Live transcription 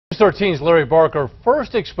13's Larry Barker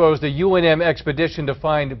first exposed a UNM expedition to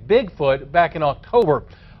find Bigfoot back in October,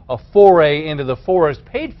 a foray into the forest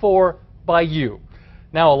paid for by you.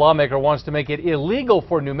 Now a lawmaker wants to make it illegal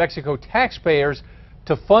for New Mexico taxpayers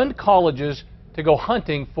to fund colleges to go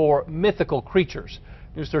hunting for mythical creatures.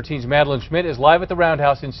 News 13's Madeline Schmidt is live at the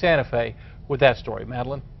Roundhouse in Santa Fe with that story.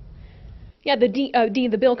 Madeline? Yeah,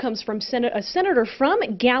 the bill comes from a senator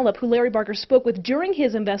from Gallup, who Larry Barker spoke with during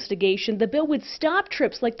his investigation. The bill would stop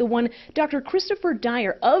trips like the one Dr. Christopher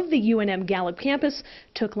Dyer of the UNM Gallup campus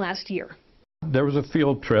took last year. There was a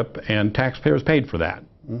field trip, and taxpayers paid for that.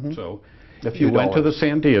 So you went to the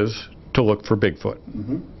Sandias to look for Bigfoot,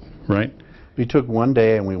 right? We took one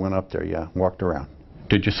day and we went up there, yeah, walked around.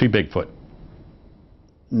 Did you see Bigfoot?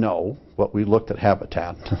 No, but we looked at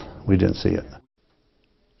habitat. We didn't see it.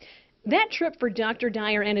 That trip for Dr.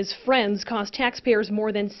 Dyer and his friends cost taxpayers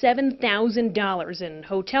more than $7,000 in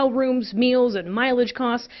hotel rooms, meals, and mileage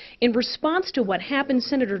costs. In response to what happened,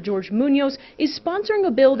 Senator George Munoz is sponsoring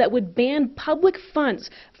a bill that would ban public funds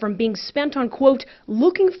from being spent on, quote,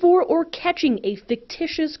 looking for or catching a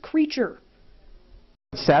fictitious creature.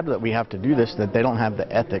 It's sad that we have to do this, that they don't have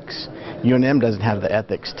the ethics. UNM doesn't have the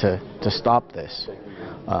ethics to stop this.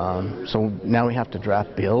 So now we have to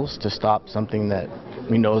draft bills to stop something that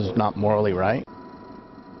we know is not morally right.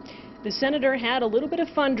 The senator had a little bit of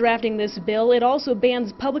fun drafting this bill. It also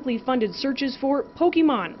bans publicly funded searches for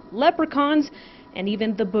Pokemon, leprechauns, and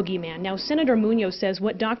even the boogeyman. Now, Senator Munoz says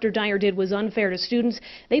what Dr. Dyer did was unfair to students.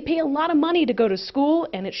 They pay a lot of money to go to school,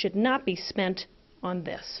 and it should not be spent on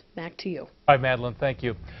this. Back to you. All right, Madeline, thank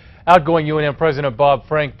you. Outgoing UNM President Bob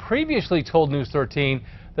Frank previously told News 13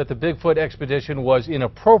 that the Bigfoot expedition was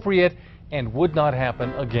inappropriate and would not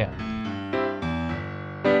happen again.